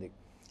 గెటప్ బాగుంది,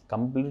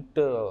 కంప్లీట్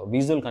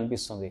విజువల్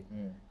కనిపిస్తుంది,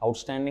 అవుట్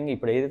స్టాండింగ్.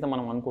 ఇప్పుడు ఏదైతే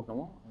మనం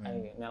అనుకుంటున్నామో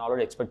నేను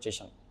ఆల్రెడీ ఎక్స్పెక్ట్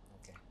చేశాను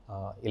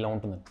ఇలా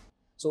ఉంటుందని.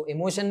 సో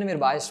ఎమోషన్ని మీరు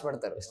బాగా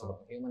ఇష్టపడతారు,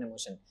 హ్యూమన్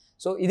ఎమోషన్.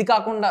 సో ఇది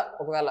కాకుండా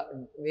ఒకవేళ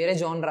వేరే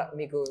జోనరా,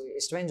 మీకు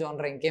ఇష్టమైన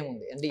జోనరా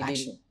ఇంకేముంది? అంటే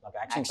నాకు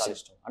యాక్షన్ చాలా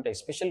ఇష్టం. అంటే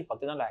ఎస్పెషల్లీ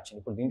ప్రతి దాంట్లో యాక్షన్.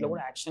 ఇప్పుడు దీంట్లో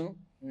కూడా యాక్షన్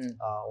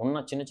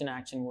ఉన్న చిన్న చిన్న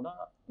యాక్షన్ కూడా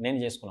నేను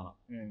చేసుకున్నాను.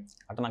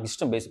 అంటే నాకు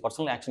ఇష్టం, బేసిక్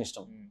పర్సనల్ యాక్షన్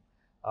ఇష్టం.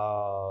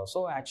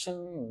 So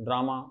action,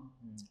 drama,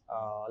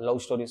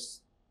 love stories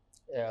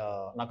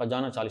నాకు ఆ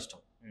జానర్ చాలా ఇష్టం.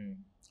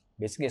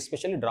 బేసిక్గా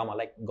especially drama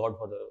like God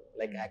father,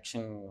 like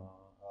action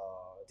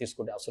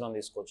తీసుకుంటే అసురం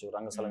తీసుకోవచ్చు,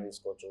 రంగస్థలం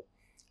తీసుకోవచ్చు,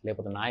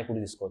 లేకపోతే నాయకుడు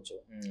తీసుకోవచ్చు,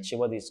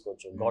 శివ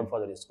తీసుకోవచ్చు, గాడ్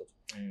ఫాదర్ తీసుకోవచ్చు.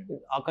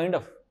 ఆ కైండ్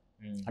ఆఫ్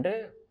అంటే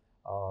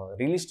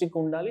రియలిస్టిక్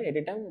ఉండాలి, ఎట్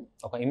ఏ టైం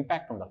ఒక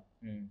ఇంపాక్ట్ ఉండాలి.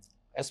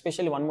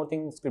 ఎస్పెషల్లీ వన్ మోర్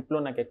థింగ్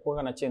స్క్రిప్ట్లో నాకు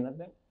ఎక్కువగా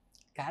నచ్చేందంటే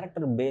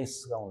క్యారెక్టర్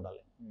బేస్గా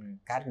ఉండాలి,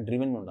 క్యారెక్టర్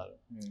డ్రివెన్ ఉండాలి,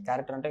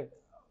 క్యారెక్టర్ అంటే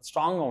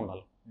స్ట్రాంగ్గా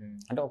ఉండాలి.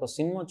 అంటే ఒక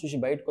సినిమా చూసి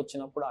బయటకు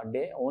వచ్చినప్పుడు ఆ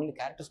డే ఓన్లీ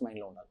క్యారెక్టర్స్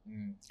మైండ్లో ఉండాలి.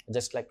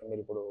 జస్ట్ లైక్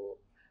మీరు ఇప్పుడు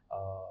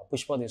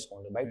పుష్ప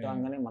తీసుకోండి, బయట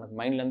రాగానే మనకు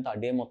మైండ్లో అంతా ఆ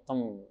డే మొత్తం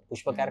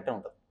పుష్ప క్యారెక్టర్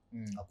ఉంటుంది.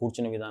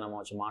 కూర్చునే విధానం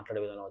అవచ్చు,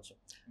 మాట్లాడే విధానం అవచ్చు,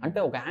 అంటే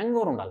ఒక హ్యాంగ్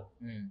ఓవర్ ఉండాలి.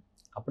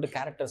 అప్పుడు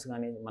క్యారెక్టర్స్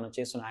కానీ మనం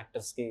చేస్తున్న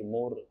యాక్టర్స్కి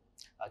మోర్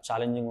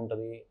ఛాలెంజింగ్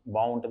ఉంటుంది,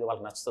 బాగుంటుంది,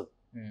 వాళ్ళకి నచ్చుతుంది.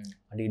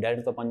 అంటే ఈ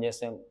డైరెక్టర్తో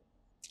పనిచేస్తే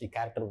ఈ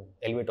క్యారెక్టర్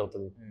ఎలివేట్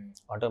అవుతుంది,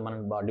 అంటే మనం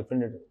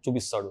డిఫరెంట్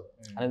చూపిస్తాడు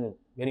అనేది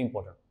వెరీ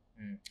ఇంపార్టెంట్.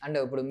 అంటే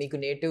ఇప్పుడు మీకు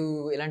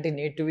ఇలాంటి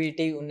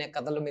నేటివిటీ ఉన్న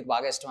కథలు మీకు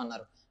బాగా ఇష్టం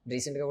అన్నారు.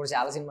 రీసెంట్గా కూడా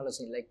చాలా సినిమాలు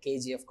వచ్చినాయి, లైక్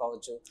KGF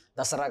కావచ్చు,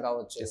 దసరా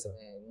కావచ్చు,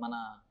 మన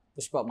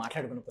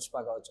మాట్లాడుకున్న పుష్ప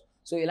కావచ్చు.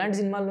 సో ఇలాంటి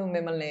సినిమాలు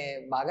మిమ్మల్ని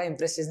బాగా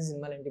ఇంప్రెస్ చేసిన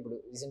సినిమాలు ఏంటి? ఇప్పుడు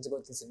రీసెంట్గా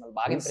వచ్చిన సినిమాలు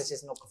బాగా ఇంప్రెస్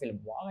చేసిన ఒక ఫిల్మ్,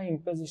 బాగా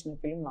ఇంప్రెస్ చేసిన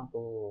ఫిల్మ్ నాకు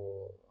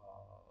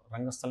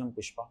రంగస్థలం,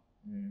 పుష్ప,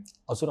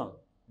 అసురం.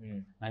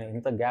 నేను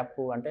ఇంత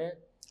గ్యాప్ అంటే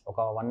ఒక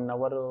 1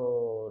 అవర్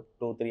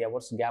 2-3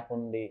 అవర్స్ గ్యాప్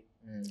ఉంది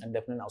అని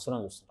డెఫినెట్లీ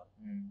అవసరం చూస్తుంటాను.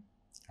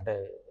 అంటే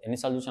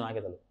ఎన్నిసార్లు చూసినా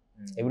నాకే తెలియదు.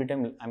 Every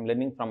time I'm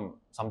learning from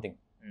something.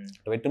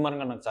 Vetrimaaran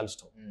గారు నాకు చాలా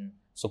ఇష్టం,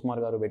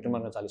 సుకుమార్ గారు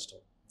వెట్రిమారన్ గారు చాలా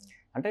ఇష్టం.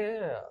 అంటే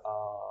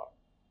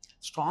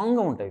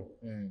స్ట్రాంగ్గా ఉంటాయి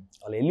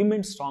వాళ్ళ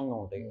ఎలిమెంట్స్, స్ట్రాంగ్గా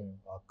ఉంటాయి,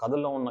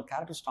 కథల్లో ఉన్న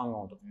క్యారెక్టర్ స్ట్రాంగ్గా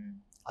ఉంటుంది.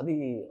 అది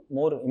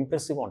మోర్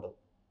ఇంప్రెసివ్గా ఉంటుంది.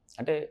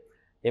 అంటే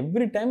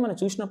ఎవ్రీ టైం మనం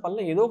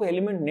చూసినప్పల్లా ఏదో ఒక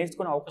ఎలిమెంట్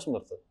నేర్చుకునే అవకాశం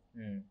దొరుకుతుంది.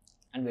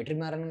 అండ్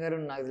వెట్రిమారన్ గారు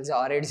నాకు తెలిసి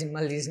 6-7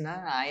 సినిమాలు తీసినా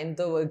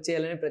ఆయనతో వర్క్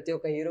చేయాలని ప్రతి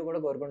ఒక్క హీరో కూడా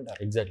కోరుకుంటారు.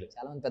 ఎగ్జాక్ట్లీ.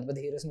 చాలా మంది పెద్ద పెద్ద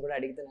హీరోస్ కూడా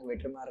అడిగితే నాకు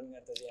వెట్రిమారన్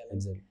గారితో చేయాలి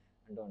ఎగ్జాక్ట్లీ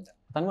అంటూ ఉంటారు.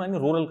 తను అన్ని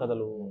రూరల్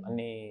కథలు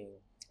అన్ని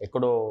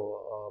ఎక్కడో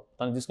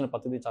తను తీసుకునే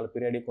పద్ధతి చాలా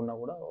పీరియాడిక్ ఉన్నా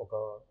కూడా ఒక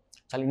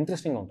చాలా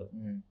ఇంట్రెస్టింగ్గా ఉంటుంది.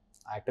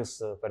 యాక్టర్స్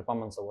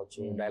పెర్ఫార్మెన్స్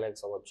అవ్వచ్చు,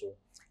 డైలాగ్స్ అవ్వచ్చు,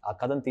 ఆ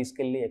కథను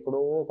తీసుకెళ్ళి ఎక్కడో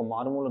ఒక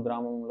మారుమూల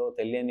గ్రామంలో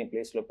తెలియని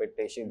ప్లేస్లో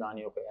పెట్టేసి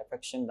దాని యొక్క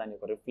ఎఫెక్షన్, దాని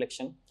యొక్క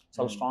రిఫ్లెక్షన్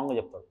చాలా స్ట్రాంగ్గా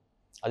చెప్తాడు.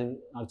 అది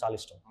నాకు చాలా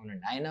ఇష్టం.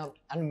 అవునండి. ఆయన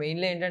అండ్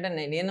మెయిన్లీ ఏంటంటే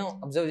నేను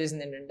అబ్జర్వ్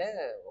చేసింది ఏంటంటే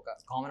ఒక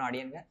కామన్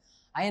ఆడియన్గా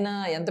ఆయన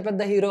ఎంత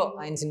పెద్ద హీరో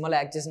ఆయన సినిమాలో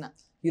యాక్ట్ చేసిన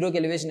హీరోకి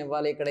ఎలివేషన్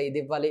ఇవ్వాలి, ఇక్కడ ఇది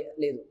ఇవ్వాలి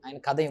లేదు, ఆయన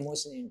కథ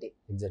ఎమోషన్ ఏంటి,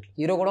 ఎగ్జాక్ట్లీ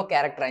హీరో కూడా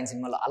క్యారెక్టర్ ఆయన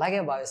సినిమాలో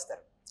అలాగే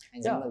భావిస్తారు.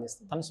 ఆయన సినిమాలు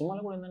చేస్తారు. తన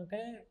సినిమాలో కూడా ఏంటంటే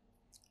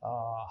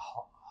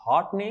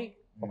హార్ట్ని,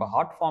 ఒక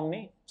హార్ట్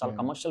ఫామ్ని చాలా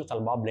కమర్షియల్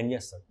చాలా బాగా బ్లెండ్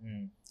చేస్తాడు.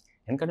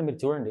 ఎందుకంటే మీరు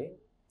చూడండి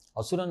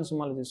అసురన్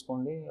సినిమాలు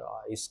తీసుకోండి,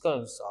 ఇసుక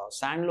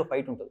శాండ్లో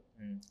ఫైట్ ఉంటుంది,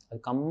 అది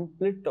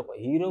కంప్లీట్ ఒక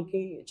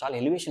హీరోకి చాలా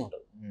ఎలివేషన్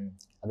ఉంటుంది.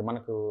 అది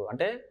మనకు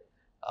అంటే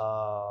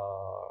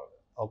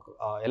ఒక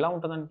ఎలా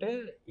ఉంటుందంటే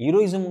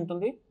హీరోయిజం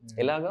ఉంటుంది,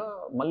 ఎలాగా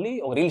మళ్ళీ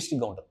ఒక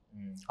రియలిస్టిక్గా ఉంటుంది.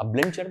 ఆ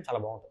బ్లెండ్ చేయడం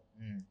చాలా బాగుంటుంది,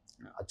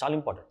 అది చాలా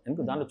ఇంపార్టెంట్.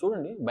 ఎందుకంటే దాంట్లో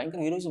చూడండి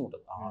భయంకర హీరోయిజం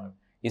ఉంటుంది.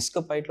 ఇసుక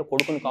ఫైట్లో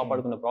కొడుకుని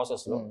కాపాడుకునే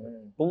ప్రాసెస్లో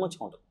టూ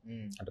మచ్గా ఉంటుంది.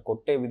 అంటే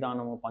కొట్టే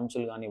విధానము,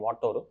 పంచులు కానీ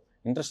వాటోరు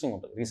ఇంట్రెస్టింగ్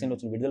ఉంటుంది. రీసెంట్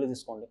వచ్చిన విడుదల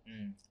తీసుకోండి,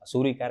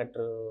 సూరి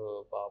క్యారెక్టర్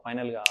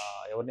ఫైనల్గా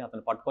ఎవరిని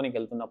అతను పట్టుకొని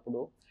వెళ్తున్నప్పుడు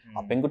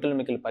ఆ పెంకుటిల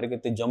మీకు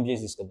పరిగెత్తి జంప్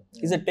చేసి తీసుకెళ్తాం.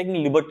 Is a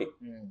technique Liberty.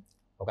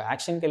 ఒక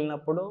యాక్షన్కి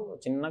వెళ్ళినప్పుడు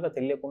చిన్నగా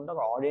తెలియకుండా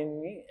ఒక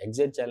ఆడియన్ని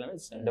ఎగ్జైట్ చేయాలని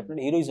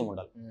డెఫినెట్ హీరోయిజం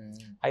ఉండాలి.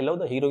 I love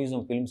the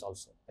heroism films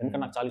also,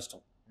 ఎందుకంటే నాకు చాలా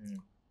ఇష్టం.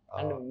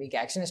 అండ్ మీకు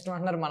యాక్షన్ ఇష్టం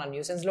అంటున్నారు, మన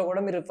న్యూసెన్స్ లో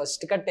కూడా మీరు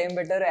ఫస్ట్ కట్ ఏం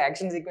పెట్టారు,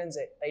 యాక్షన్ సీక్వెన్స్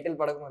టైటిల్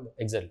పడకముందు.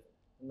 ఎగ్జాక్ట్లీ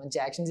మంచి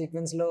యాక్షన్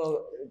సీక్వెన్స్ లో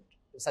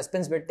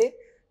సస్పెన్స్ పెట్టి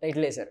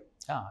టైటిల్ వేశారు.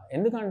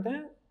 ఎందుకంటే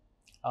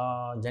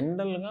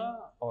జనరల్గా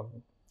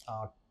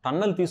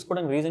టన్నల్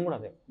తీసుకోవడానికి రీజన్ కూడా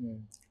అదే.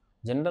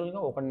 జనరల్గా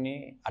ఒకరిని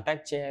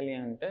అటాక్ చేయాలి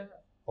అంటే,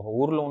 ఒక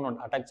ఊరిలో ఉన్న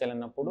అటాక్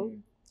చేయాలన్నప్పుడు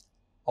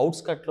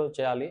అవుట్స్కట్లో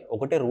చేయాలి,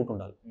 ఒకటే రూట్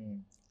ఉండాలి.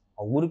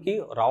 ఆ ఊరికి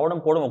రావడం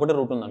పోవడం ఒకటే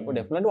రూట్ ఉంది అనుకో,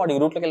 డెఫినెట్లీ వాడు ఈ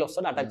రూట్లోకి వెళ్ళి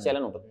వస్తాడు, అటాక్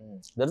చేయాలని ఉంటుంది.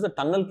 దట్ ఇస్ ద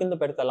టన్నల్ కింద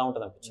పెడితే ఎలా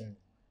ఉంటుంది అనిపించింది.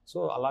 సో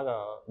అలాగా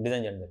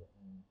డిజైన్ చేయండి.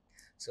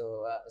 సో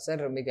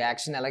సార్ మీకు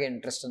యాక్షన్ ఎలాగే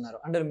ఇంట్రెస్ట్ ఉన్నారు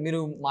అంటే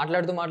మీరు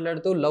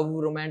మాట్లాడుతూ లవ్,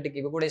 రొమాంటిక్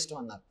ఇవి కూడా ఇష్టం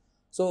అన్నారు.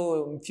 సో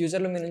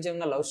ఫ్యూచర్లో మీ నుంచి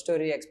ఏమన్నా లవ్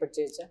స్టోరీ ఎక్స్పెక్ట్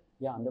చేయొచ్చా?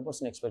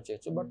 100% ఎక్స్పెక్ట్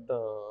చేయొచ్చు, బట్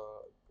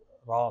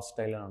రా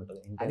స్టైల్ అని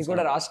ఉంటుంది. అది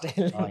కూడా రా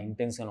స్టైల్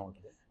ఇంటెన్స్గానే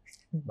ఉంటుంది.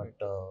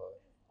 బట్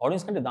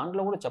ఆడియన్స్ కంటే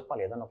దాంట్లో కూడా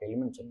చెప్పాలి, ఏదైనా ఒక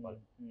ఎలిమెంట్ చెప్పాలి.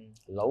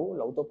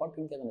 లవ్తో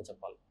పాటు ఇంకేదైనా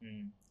చెప్పాలి.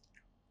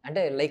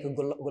 అంటే లైక్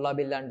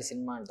గులాబీ లాంటి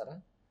సినిమా అంటారా?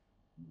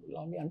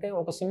 గులాబీ అంటే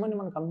ఒక సినిమాని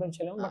మనం కంపేర్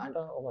చేయలేము, బట్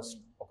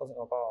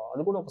ఒక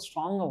అది కూడా ఒక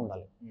స్ట్రాంగ్గా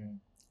ఉండాలి.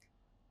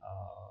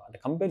 అంటే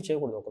కంపేర్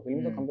చేయకూడదు, ఒక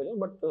ఫిల్మ్తో కంపేర్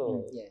చేయకూడదు, బట్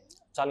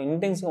చాలా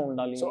ఇంటెన్స్గా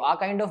ఉండాలి. సో ఆ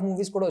కైండ్ ఆఫ్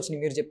మూవీస్ కూడా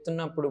వచ్చినాయి మీరు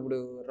చెప్తున్నప్పుడు. ఇప్పుడు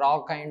రా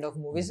kind of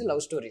movies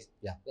love stories,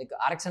 like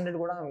RX-100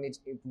 కూడా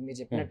మీరు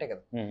చెప్పినట్టే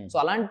కదా. సో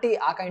అలాంటి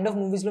ఆ కైండ్ ఆఫ్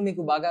మూవీస్ లో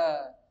మీకు బాగా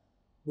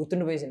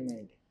గుర్తుండిపోయే సినిమా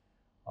ఏంటి?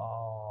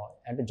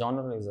 అంటే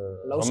genre is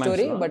love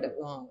story, but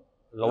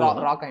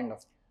రా కైండ్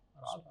ఆఫ్.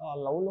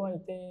 లవ్లో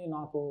అయితే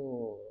నాకు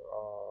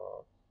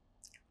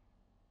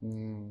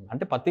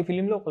అంటే ప్రతి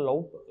ఫిలింలో ఒక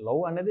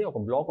లవ్ అనేది ఒక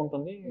బ్లాక్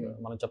ఉంటుంది.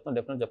 మనం చెప్తాం,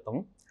 డెఫినెట్ చెప్తాము.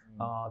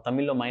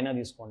 తమిళ్లో మైనా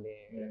తీసుకోండి,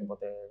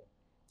 లేకపోతే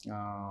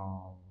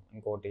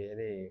ఇంకోటి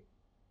ఏది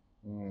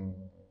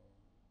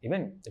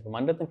ఈవెన్ ఇప్పుడు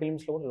మణిరత్నం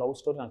ఫిలిమ్స్లో కూడా లవ్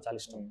స్టోరీ నాకు చాలా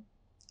ఇష్టం.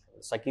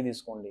 సఖీ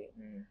తీసుకోండి,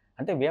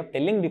 అంటే way of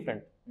telling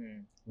different.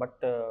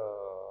 But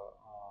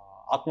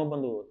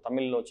ఆత్మబంధు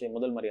తమిళ్లో వచ్చే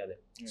మొదలు మర్యాదే,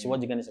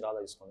 శివాజీ గణేష్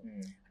రాధా తీసుకోండి,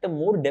 అంటే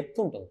మోర్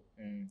డెప్త్ ఉంటుంది.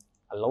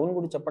 ఆ లవ్ని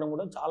కూడా చెప్పడం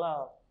కూడా చాలా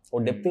ఒక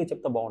డెప్త్గా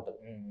చెప్తే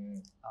బాగుంటుంది.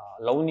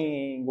 లవ్ని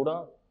కూడా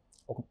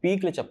ఒక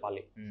పీక్లో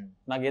చెప్పాలి.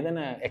 నాకు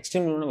ఏదైనా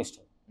ఎక్స్ట్రీమ్లో ఉండడం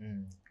ఇష్టం,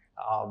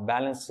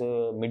 బ్యాలెన్స్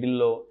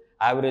మిడిల్లో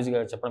యావరేజ్గా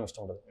చెప్పడం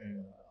ఇష్టం ఉంటుంది.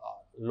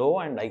 లో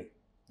అండ్ హై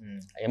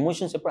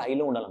ఎమోషన్స్ ఎప్పుడు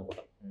హైలో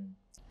ఉండాలనుకుంటాను.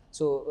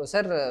 సో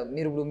సార్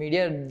మీరు ఇప్పుడు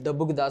మీడియా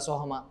డబ్బుకు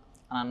దాసోహమా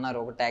అని అన్నారు,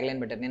 ఒక ట్యాగ్ లైన్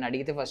పెట్టారు. నేను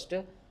అడిగితే ఫస్ట్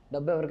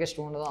డబ్బు ఎవరికి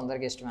ఇష్టం ఉండదో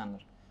అందరికీ ఇష్టమే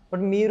అన్నారు.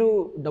 బట్ మీరు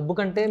డబ్బు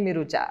కంటే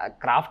మీరు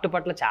క్రాఫ్ట్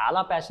పట్ల చాలా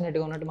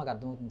ప్యాషనేట్గా ఉన్నట్టు మాకు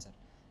అర్థమవుతుంది సార్.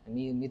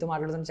 మీతో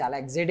మాట్లాడుతుంటే చాలా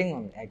ఎక్సైటింగ్గా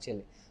ఉంది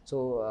యాక్చువల్లీ. సో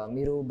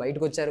మీరు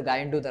బయటకు వచ్చారు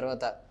గాయం 2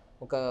 తర్వాత,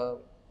 ఒక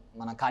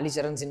మన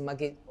కాళీచరణ్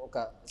సినిమాకి ఒక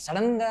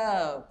సడన్గా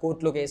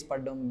కోర్టులో కేసు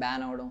పడడం,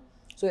 బ్యాన్ అవ్వడం.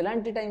 సో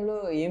ఇలాంటి టైంలో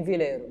ఏం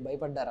ఫీల్ అయ్యారు?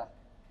 భయపడ్డారా?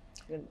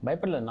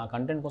 భయపడలేదు. నా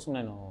కంటెంట్ కోసం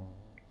నేను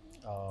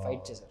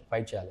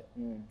ఫైట్ చేయాలి.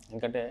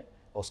 ఎందుకంటే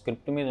ఒక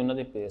స్క్రిప్ట్ మీద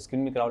ఉన్నది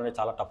స్క్రీన్ మీకు రావడం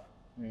చాలా టఫ్.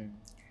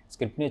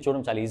 స్క్రిప్ట్ని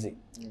చూడడం చాలా ఈజీ,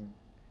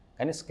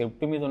 కానీ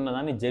స్క్రిప్ట్ మీద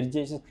ఉన్నదాన్ని జడ్జ్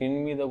చేసి స్క్రీన్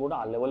మీద కూడా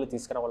ఆ లెవెల్లో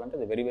తీసుకురావాలంటే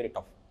అది వెరీ వెరీ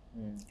టఫ్.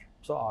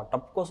 సో ఆ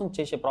టప్ కోసం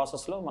చేసే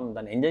ప్రాసెస్లో మనం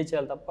దాన్ని ఎంజాయ్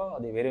చేయాలి తప్ప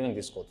అది వేరే విధంగా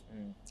తీసుకోవచ్చు.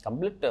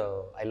 Complete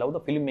I love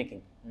the film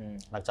making,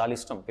 నాకు చాలా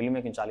ఇష్టం, ఫిల్మ్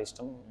మేకింగ్ చాలా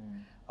ఇష్టం.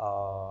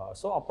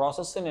 సో ఆ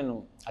ప్రాసెస్ నేను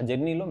ఆ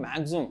జర్నీలో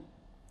మ్యాక్సిమం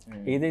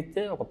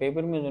ఏదైతే ఒక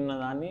పేపర్ మీద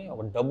ఉన్నదాన్ని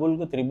ఒక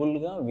డబుల్గా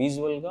త్రిబుల్గా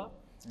విజువల్గా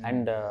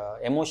అండ్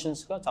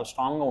ఎమోషన్స్గా చాలా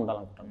స్ట్రాంగ్గా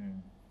ఉండాలనుకుంటాను.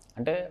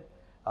 అంటే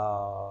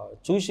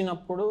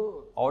చూసినప్పుడు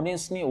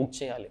ఆడియన్స్ని ఊక్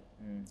చేయాలి,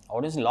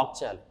 ఆడియన్స్ని లాక్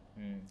చేయాలి.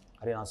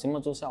 అరే నా సినిమా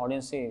చూసి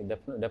ఆడియన్స్ని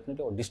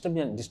డెఫినెట్గా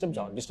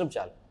డిస్టర్బ్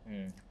చేయాలి.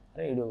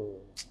 అరే ఇడు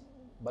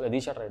భలే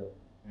తీశాడు రైడు,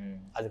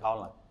 అది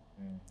కావాలి నాకు.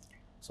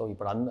 సో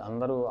ఇప్పుడు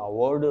అందరూ ఆ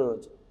వర్డ్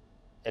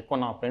ఎక్కువ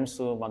నా ఫ్రెండ్స్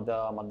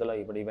మధ్యలో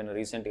ఇప్పుడు ఈవెన్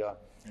రీసెంట్గా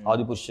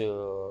ఆదిపురుష్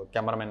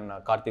కెమెరామెన్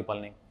కార్తీక్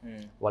పల్ని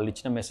వాళ్ళు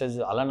ఇచ్చిన మెసేజ్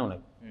అలానే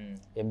ఉన్నాయి,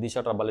 ఏం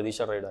తీశాడు భలే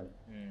తీశాడు రైడు అని.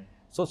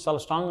 సో చాలా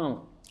స్ట్రాంగ్,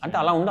 అంటే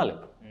అలా ఉండాలి.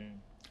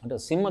 అంటే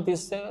సినిమా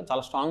తీస్తే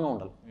చాలా స్ట్రాంగ్గా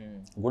ఉండాలి,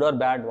 good or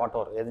bad what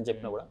ever ఏదని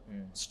చెప్పినా కూడా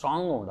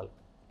స్ట్రాంగ్గా ఉండాలి.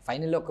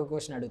 ఫైనల్లో ఒక్క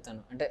క్వశ్చన్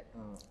అడుగుతాను, అంటే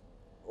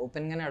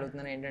ఓపెన్గానే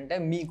అడుగుతున్నాను. ఏంటంటే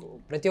మీకు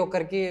ప్రతి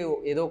ఒక్కరికి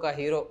ఏదో ఒక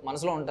హీరో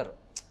మనసులో ఉంటారు.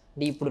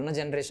 అంటే ఇప్పుడున్న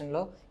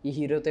జనరేషన్లో ఈ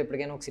హీరోతో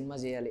ఎప్పటికైనా ఒక సినిమా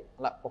చేయాలి,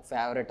 అలా ఒక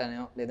ఫేవరెట్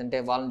అనో లేదంటే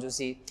వాళ్ళని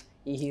చూసి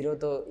ఈ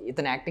హీరోతో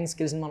ఇతని యాక్టింగ్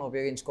స్కిల్స్ని మనం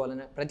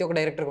ఉపయోగించుకోవాలని ప్రతి ఒక్క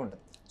డైరెక్టర్గా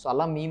ఉంటుంది. సో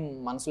అలా మీ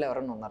మనసులో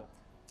ఎవరైనా ఉన్నారు?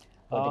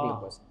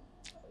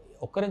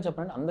 ఒక్కరేం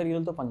చెప్పండి, అందరు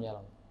హీరోలతో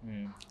పనిచేయాలని.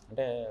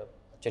 అంటే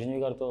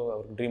చిరంజీవి గారితో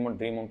డ్రీమ్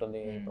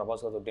ఉంటుంది,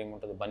 ప్రభాస్ గారితో డ్రీమ్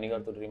ఉంటుంది, బన్నీ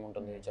గారితో డ్రీమ్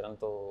ఉంటుంది,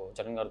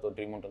 చరణ్ గారితో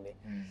డ్రీమ్ ఉంటుంది.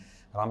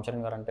 రామ్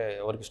చరణ్ గారు అంటే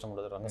ఎవరికి ఇష్టం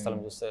ఉండదు, రంగస్థలం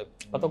చూస్తే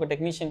ప్రతి ఒక్క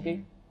టెక్నీషియన్కి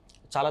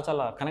చాలా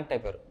చాలా కనెక్ట్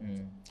అయిపోయారు.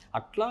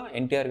 అట్లా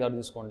ఎన్టీఆర్ గారు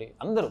తీసుకోండి,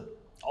 అందరూ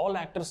ఆల్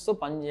యాక్టర్స్తో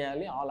పని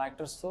చేయాలి, ఆల్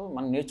యాక్టర్స్తో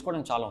మనం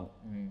నేర్చుకోవడం చాలా ఉంది.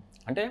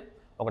 అంటే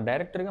ఒక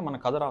డైరెక్టర్గా మన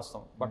కథ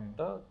రాస్తాం,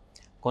 బట్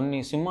కొన్ని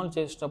సినిమాలు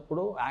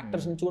చేసేటప్పుడు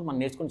యాక్టర్స్ నుంచి కూడా మనం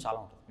నేర్చుకుని చాలా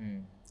ఉంటుంది,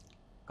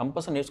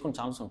 కంపల్సరీ నేర్చుకునే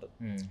ఛాన్స్ ఉంటుంది.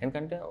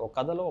 ఎందుకంటే ఒక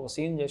కథలో ఒక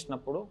సీన్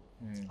చేసినప్పుడు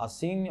ఆ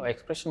సీన్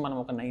ఎక్స్ప్రెషన్ మనం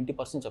ఒక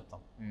 90%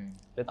 చెప్తాం,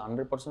 లేదా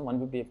 100%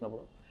 150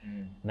 చెప్పినప్పుడు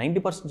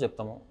 90%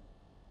 చెప్తాము,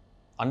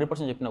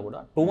 100% చెప్పినా కూడా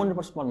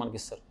 200% వాళ్ళు మనకి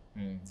ఇస్తారు.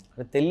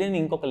 అంటే తెలియని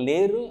ఇంకొక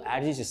లేయర్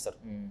యాడ్ చేసి ఇస్తారు.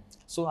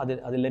 సో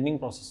అది లెర్నింగ్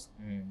ప్రాసెస్.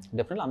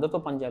 డెఫినెట్లీ అందరితో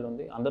పని చేయాలి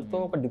ఉంది, అందరితో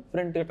ఒక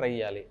డిఫరెంట్గా ట్రై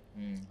చేయాలి.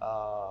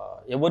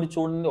 ఎవరు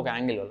చూడండి ఒక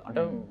యాంగిల్,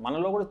 అంటే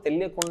మనలో కూడా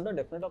తెలియకుండా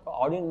డెఫినెట్లీ ఒక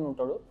ఆడియన్స్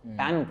ఉంటాడు,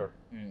 ఫ్యాన్ ఉంటాడు,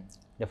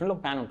 డెఫినెట్లీ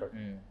ఒక ఫ్యాన్ ఉంటాడు.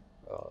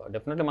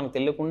 డెఫినెట్లీ మనకు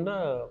తెలియకుండా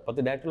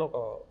ప్రతి డైరెక్టర్లో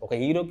ఒక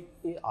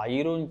హీరోకి ఆ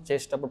హీరో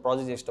చేసేటప్పుడు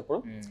ప్రాజెక్ట్ చేసేటప్పుడు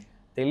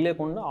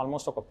తెలియకుండా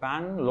ఆల్మోస్ట్ ఒక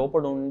ఫ్యాన్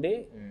లోపల ఉండి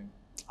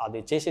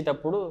అది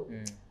చేసేటప్పుడు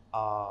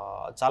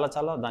చాలా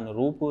చాలా దాని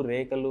రూపు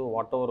రేఖలు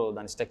వాట్ ఎవర్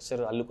దాని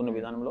స్ట్రక్చర్ అల్లుకున్న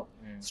విధానంలో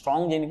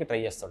స్ట్రాంగ్ చేయడానికి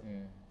ట్రై చేస్తాడు.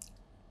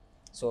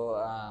 సో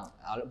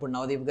ఇప్పుడు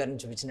నవదీప్ గారిని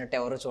చూపించినట్టు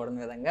ఎవరో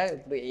చూడని విధంగా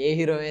ఇప్పుడు ఏ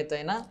హీరో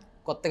అయినా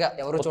కొత్తగా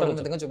ఎవరో చూడని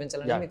విధంగా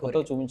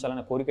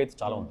చూపించాలనే కోరిక అయితే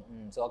చాలా ఉంది.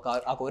 సో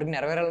ఆ కోరిక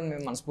నెరవేరాలని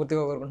మేము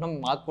మనస్ఫూర్తిగా కోరుకుంటున్నాం,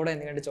 మాకు కూడా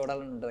ఎందుకంటే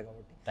చూడాలని ఉంటుంది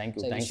కాబట్టి.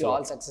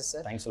 All success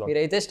sir.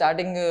 మీరైతే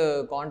స్టార్టింగ్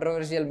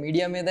కాంట్రవర్షియల్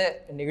మీడియా మీదే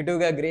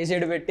నెగిటివ్గా గ్రే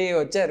షేడ్ పెట్టి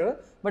వచ్చారు,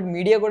 బట్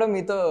మీడియా కూడా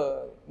మీతో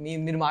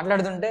మీరు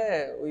మాట్లాడుతుంటే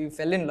we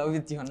fell in love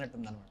with you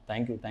అన్నట్టుంది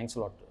అనమాట. Thanks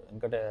lot.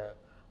 ఎందుకంటే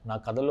నా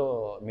కథలో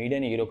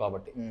మీడియాని హీరో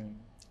కాబట్టి.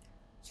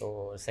 సో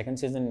సెకండ్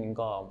సీజన్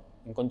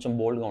ఇంకొంచెం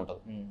బోల్డ్గా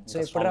ఉంటుంది. సో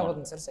ఎప్పుడు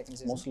రాబోతుంది sir second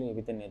season? Mostly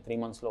with in 3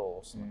 months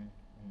వస్తుంది.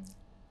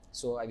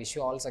 So I wish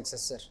you all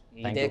success sir.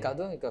 ఇదే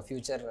కాదు, ఇక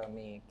ఫ్యూచర్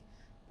మీ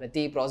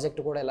ప్రతి ప్రాజెక్ట్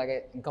కూడా ఇలాగే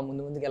ఇంకా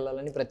ముందుకు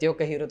వెళ్ళాలని, ప్రతి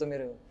ఒక్క హీరోతో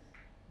మీరు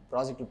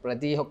ప్రాజెక్ట్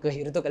ప్రతి ఒక్క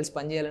హీరోతో కలిసి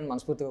పనిచేయాలని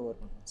మనస్ఫూర్తిగా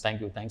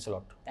కోరుకుంటున్నాను. Thanks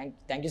lot.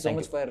 Thank you so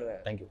much for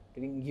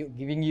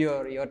giving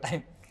your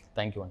time.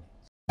 Thank you అండి.